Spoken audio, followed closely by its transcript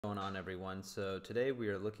What's going on, everyone? So today we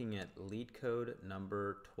are looking at Leetcode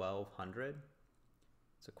number 1200.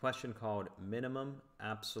 It's a question called minimum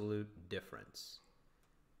absolute difference.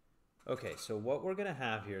 Okay, so what we're going to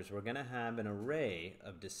have here is we're going to have an array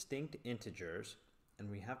of distinct integers, and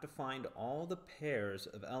we have to find all the pairs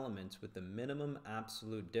of elements with the minimum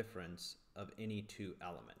absolute difference of any two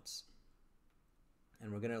elements.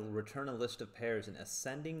 And we're going to return a list of pairs in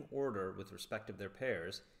ascending order with respect to their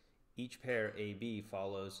pairs. Each pair AB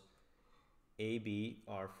follows A, B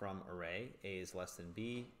are from array. A is less than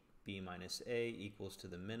B. B minus A equals to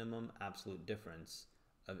the minimum absolute difference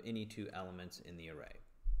of any two elements in the array.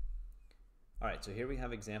 All right, so here we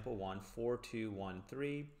have example 1, 4, 2, 1,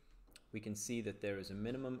 3. We can see that there is a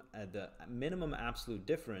minimum, the minimum absolute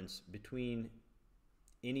difference between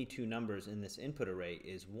any two numbers in this input array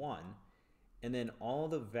is 1. And then all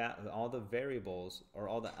the variables or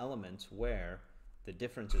all the elements where the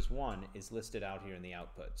difference is 1 is listed out here in the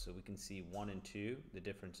output. So we can see 1 and 2, the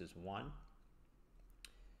difference is 1.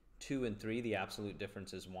 2 and 3, the absolute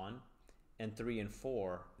difference is 1. And 3 and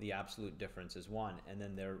 4, the absolute difference is 1. And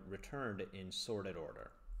then they're returned in sorted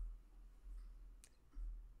order.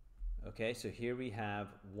 Okay, so here we have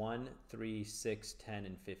 1, 3, 6, 10,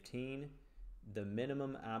 and 15. The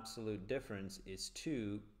minimum absolute difference is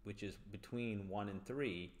 2, which is between 1 and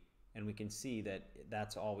 3. And we can see that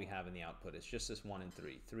that's all we have in the output. It's just this 1 and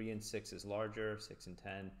 3. 3 and 6 is larger, 6 and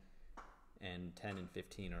 10, and 10 and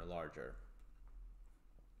 15 are larger.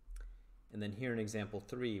 And then here in example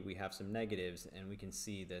 3, we have some negatives, and we can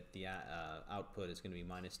see that the output is going to be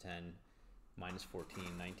minus 10, minus 14,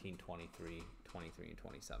 19, 23, 23, and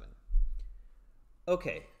 27.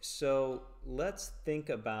 Okay, so let's think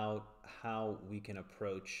about how we can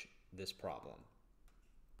approach this problem.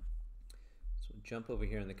 So we'll jump over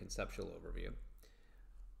here in the conceptual overview.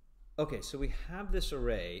 Okay, so we have this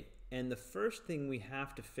array, and the first thing we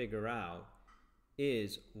have to figure out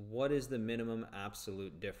is what is the minimum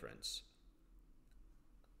absolute difference.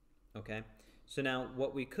 Okay, so now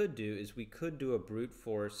what we could do is we could do a brute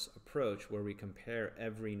force approach where we compare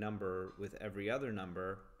every number with every other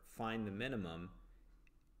number, find the minimum,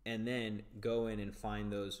 and then go in and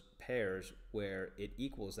find those pairs where it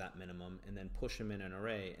equals that minimum and then push them in an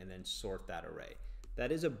array and then sort that array.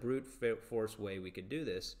 That is a brute force way we could do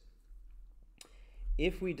this.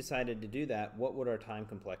 If we decided to do that, what would our time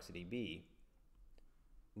complexity be?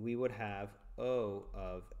 We would have O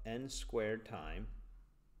of n squared time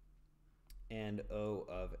and O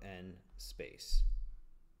of n space.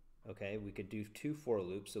 Okay, we could do 2 for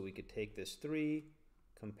loops, so we could take this 3,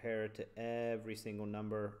 compare it to every single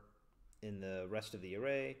number in the rest of the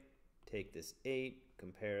array, take this 8,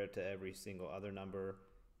 compare it to every single other number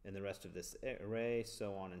in the rest of this array,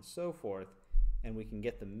 so on and so forth, and we can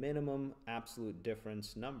get the minimum absolute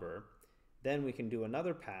difference number. Then we can do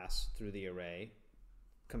another pass through the array,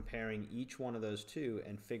 comparing each one of those two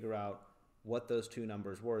and figure out what those two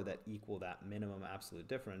numbers were that equal that minimum absolute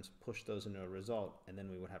difference, push those into a result, and then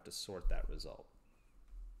we would have to sort that result.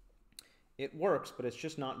 It works, but it's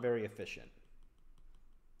just not very efficient.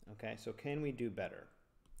 Okay, so can we do better?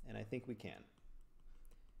 And I think we can.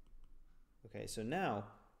 Okay, so now,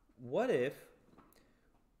 what if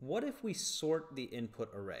we sort the input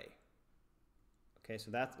array? Okay, so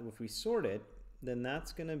that's, if we sort it, then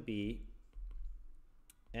that's going to be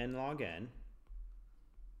n log n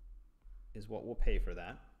is what we'll pay for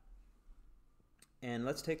that. And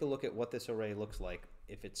let's take a look at what this array looks like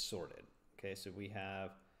if it's sorted. Okay, so we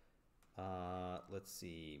have let's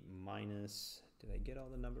see, minus, did I get all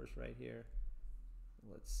the numbers right here?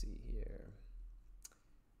 Let's see here.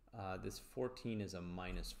 This 14 is a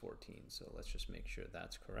minus 14, so let's just make sure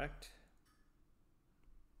that's correct.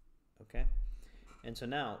 Okay, and so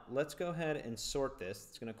now let's go ahead and sort this.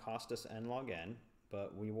 It's going to cost us n log n,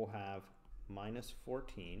 but we will have minus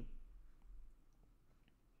 14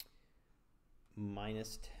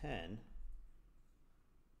 minus 10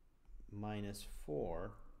 minus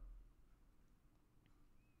 4,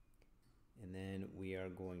 and then we are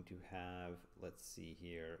going to have, let's see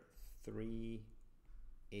here, 3,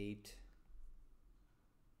 8,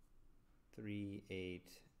 3,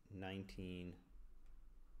 8, 19,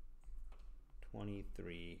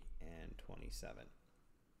 23, and 27.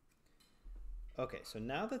 Okay, so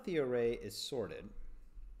now that the array is sorted,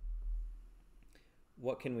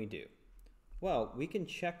 what can we do? Well, we can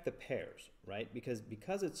check the pairs, right? Because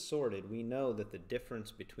it's sorted, we know that the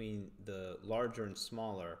difference between the larger and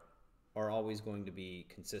smaller are always going to be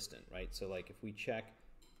consistent, right? So like if we check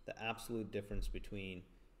the absolute difference between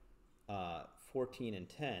 14 and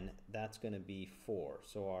 10, that's going to be 4.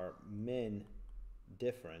 So our min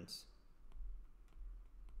difference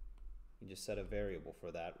You just set a variable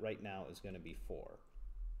for that. Right now is going to be 4.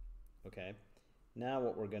 Okay. Now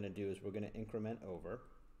what we're going to do is we're going to increment over.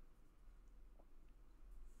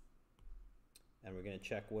 And we're going to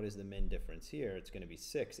check what is the min difference here. It's going to be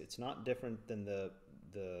 6. It's not different than the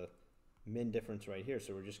min difference right here,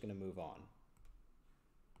 so we're just going to move on.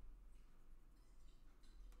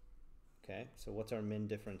 Okay, so what's our min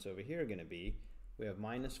difference over here going to be? We have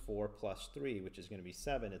minus 4 plus 3, which is going to be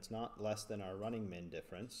 7. It's not less than our running min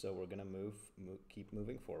difference, so we're going to keep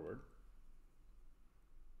moving forward.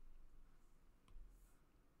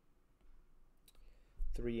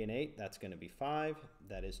 Three and 8, that's going to be 5.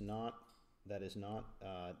 That is not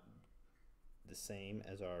the same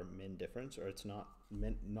as our min difference, or it's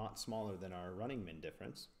not smaller than our running min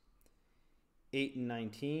difference. 8 and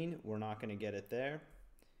 19, we're not going to get it there.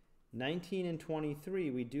 19 and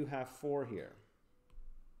 23, we do have 4 here.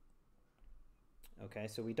 Okay,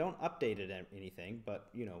 so we don't update it anything, but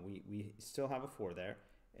you know, we still have a 4 there.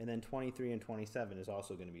 And then 23 and 27 is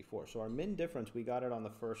also going to be 4. So our min difference, we got it on the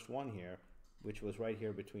first one here, which was right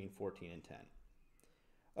here between 14 and 10.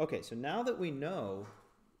 Okay, so now that we know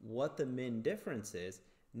what the min difference is,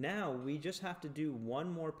 now we just have to do one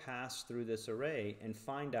more pass through this array and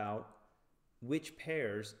find out which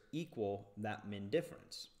pairs equal that min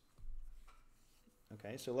difference.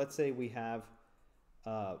 Okay, so let's say we have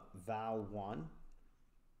val1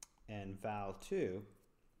 and val2,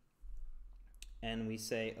 and we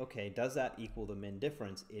say, okay, does that equal the min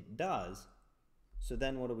difference? It does. So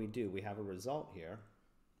then what do? We have a result here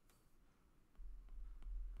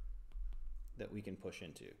that we can push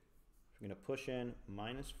into. We're going to push in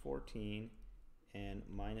minus 14 and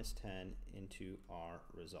minus 10 into our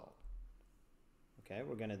result. Okay,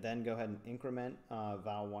 we're going to then go ahead and increment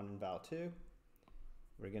val1 and val2.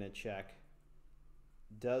 We're going to check,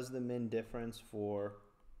 does the min difference for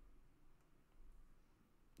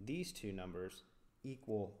these two numbers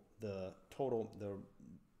equal the total, the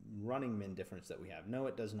running min difference that we have? No,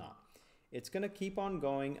 it does not. It's going to keep on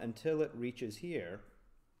going until it reaches here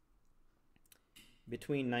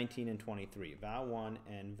between 19 and 23. Val1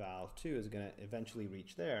 and val2 is going to eventually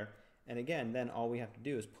reach there. And again, then all we have to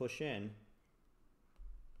do is push in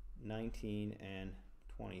 19 and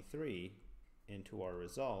 23 into our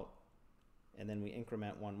result, and then we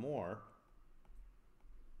increment one more,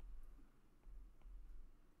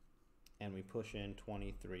 and we push in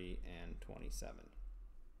 23 and 27.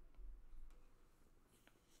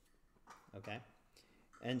 Okay,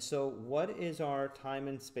 and so what is our time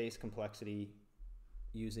and space complexity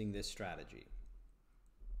using this strategy?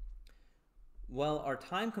 Well, our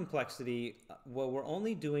time complexity, well, we're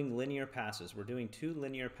only doing linear passes. We're doing 2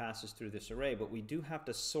 linear passes through this array, but we do have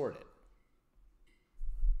to sort it.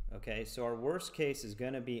 Okay, so our worst case is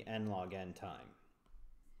going to be n log n time.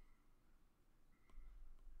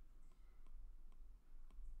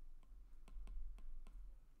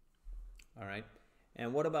 All right,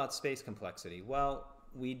 and what about space complexity? Well,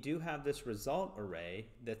 we do have this result array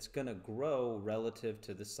that's going to grow relative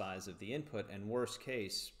to the size of the input, and worst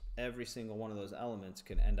case, every single one of those elements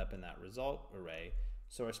can end up in that result array.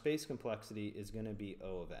 So our space complexity is going to be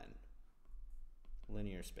O of n,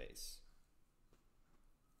 linear space.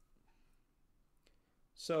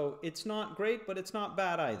 So it's not great, but it's not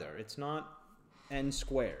bad either. It's not n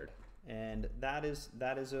squared, and that is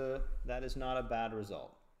not a bad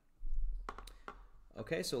result.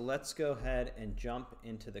 Okay, so let's go ahead and jump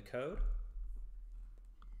into the code.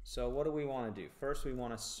 So what do we want to do? First, we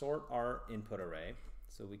want to sort our input array.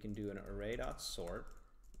 So we can do an array.sort.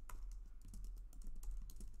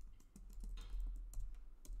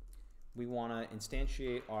 We want to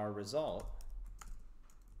instantiate our result,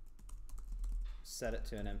 set it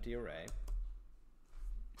to an empty array,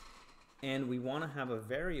 and we want to have a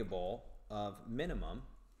variable of minimum,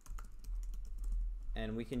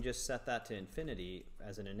 and we can just set that to infinity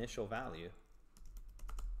as an initial value.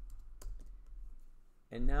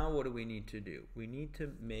 And now what do we need to do? We need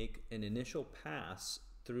to make an initial pass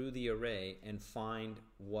through the array and find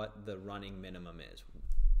what the running minimum is.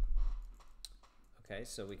 Okay,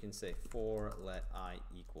 so we can say for let I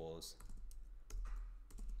equals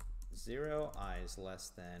 0, I is less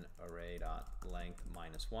than array.length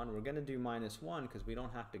 -1. We're going to do -1 because we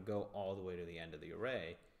don't have to go all the way to the end of the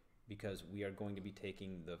array, because we are going to be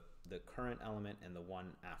taking the current element and the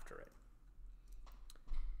one after it.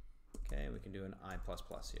 Okay, we can do an I++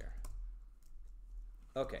 here.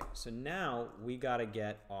 Okay, so now we got to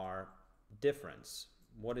get our difference.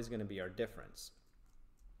 What is going to be our difference?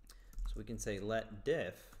 So we can say let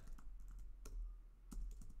diff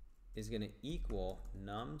is going to equal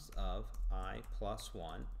nums of I +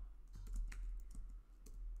 1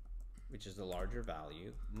 which is the larger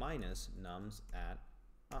value, minus nums at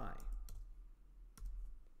I.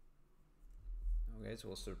 Okay, so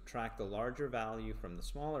we'll subtract the larger value from the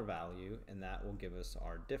smaller value, and that will give us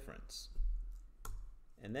our difference.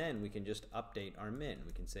 And then we can just update our min.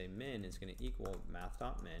 We can say min is going to equal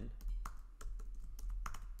math.min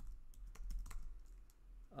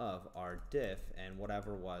of our diff and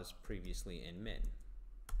whatever was previously in min.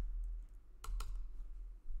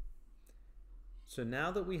 So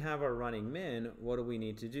now that we have our running min, what do we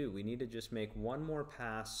need to do? We need to just make one more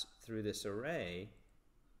pass through this array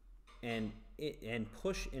and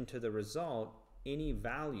push into the result any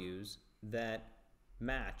values that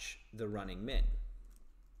match the running min.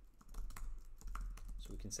 So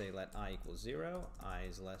we can say let I equal 0, I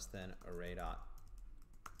is less than array dot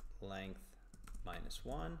length minus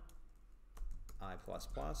 1, I plus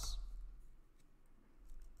plus.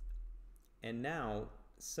 And now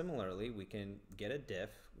similarly we can get a diff.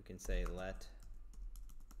 We can say let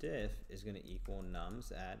diff is going to equal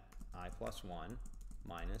nums at I plus 1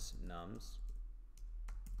 minus nums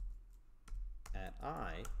at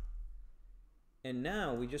I. And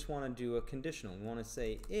now we just want to do a conditional. We want to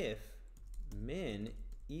say if min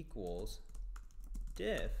equals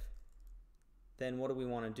diff, then what do we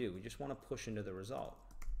want to do? We just want to push into the result.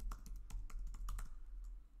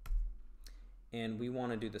 And we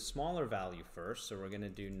want to do the smaller value first, so we're going to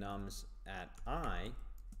do nums at I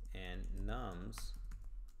and nums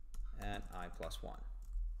at I plus 1.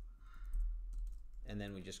 And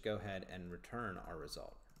then we just go ahead and return our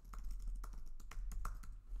result.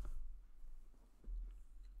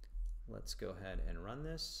 Let's go ahead and run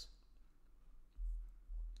this.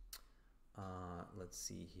 Let's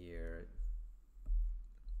see here.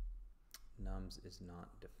 Nums is not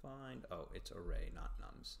defined. Oh, it's array, not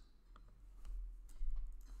nums.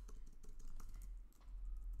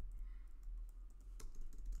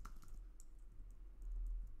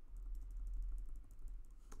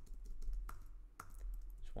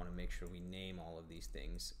 Just want to make sure we name all of these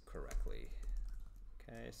things correctly.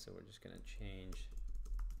 Okay, so we're just going to change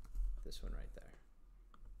this one right there.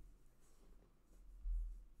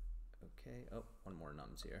 Okay, oh, one more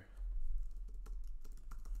nums here.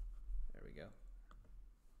 There we go.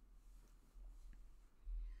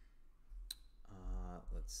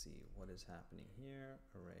 Let's see what is happening here.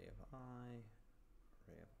 Array of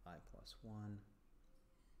I plus 1.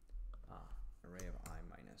 Array of I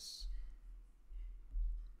minus.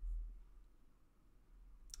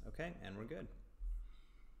 Okay, and we're good.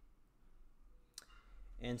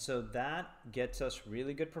 And so that gets us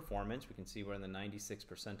really good performance. We can see we're in the 96th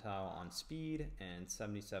percentile on speed and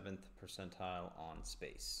 77th percentile on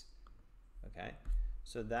space. Okay,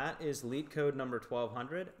 so that is Leetcode number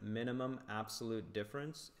 1200, minimum absolute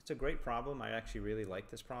difference. It's a great problem. I actually really like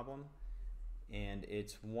this problem. And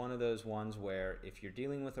it's one of those ones where if you're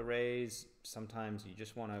dealing with arrays, sometimes you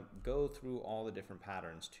just want to go through all the different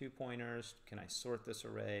patterns. 2 pointers, can I sort this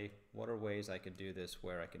array? What are ways I could do this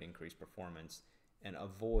where I could increase performance and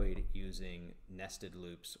avoid using nested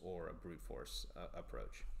loops or a brute force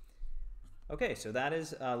approach? Okay, so that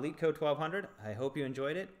is Leetcode 1200. I hope you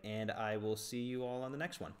enjoyed it, and I will see you all on the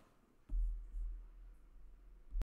next one.